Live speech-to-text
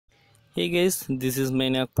Hey guys, this is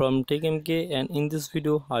Maniac from TechMK, and in this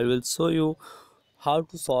video I will show you how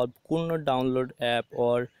to solve could not download app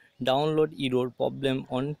or download error problem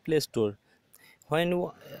on Play Store. When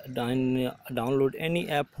you download any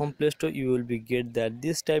app from Play Store, you will be get that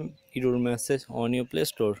this time error message on your Play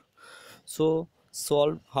Store. So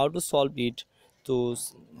solve how to solve it to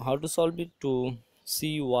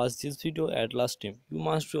see watch this video at last time. You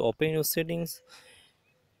must open your settings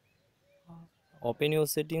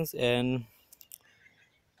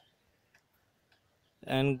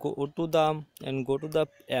and go to the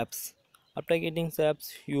apps. After getting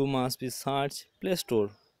apps, you must be search Play Store.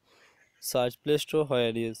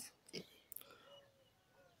 Where is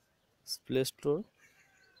Play Store?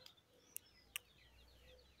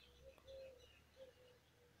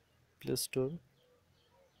 Play Store.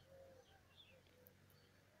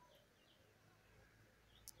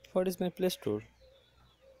 What is my Play Store?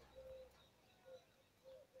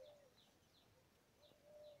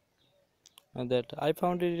 And that I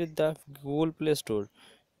found it in the Google Play Store.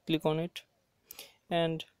 Click on it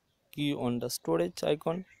and key on the storage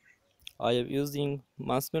icon. I am using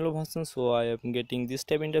Marshmallow version, so I am getting this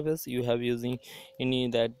type interface. You have using any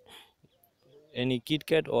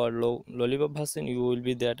KitKat or Lollipop version, you will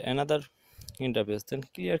be that another interface. Then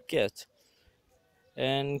clear cache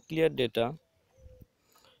and clear data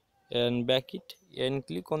and back it and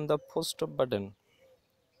click on the full stop button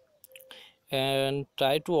and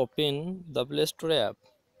try to open the Play Store app.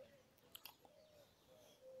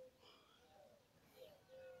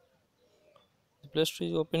 The Play Store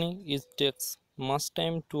is opening. It takes much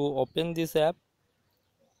time to open this app,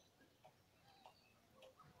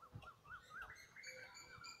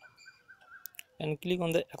 and click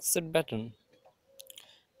on the accept button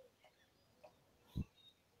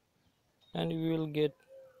and you will get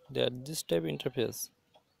that this type interface,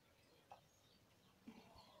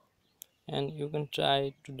 and you can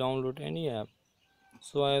try to download any app.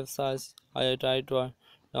 So I try to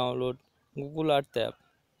download Google Earth app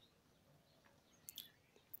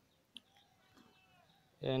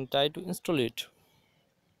and try to install it.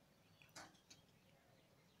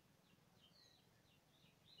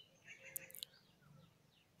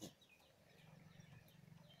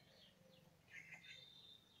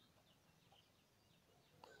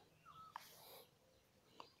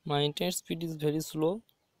 My internet speed is very slow.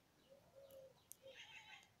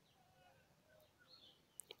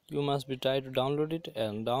 You must be try to download it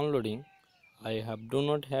and downloading. I do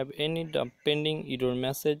not have any pending error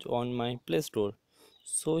message on my Play Store.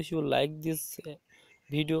 So if you like this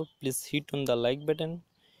video, please hit on the like button.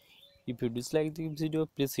 If you dislike this video,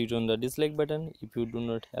 please hit on the dislike button. If you do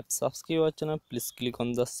not have subscribe our channel, please click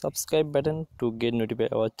on the subscribe button to get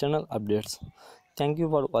notified our channel updates. Thank you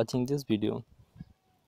for watching this video.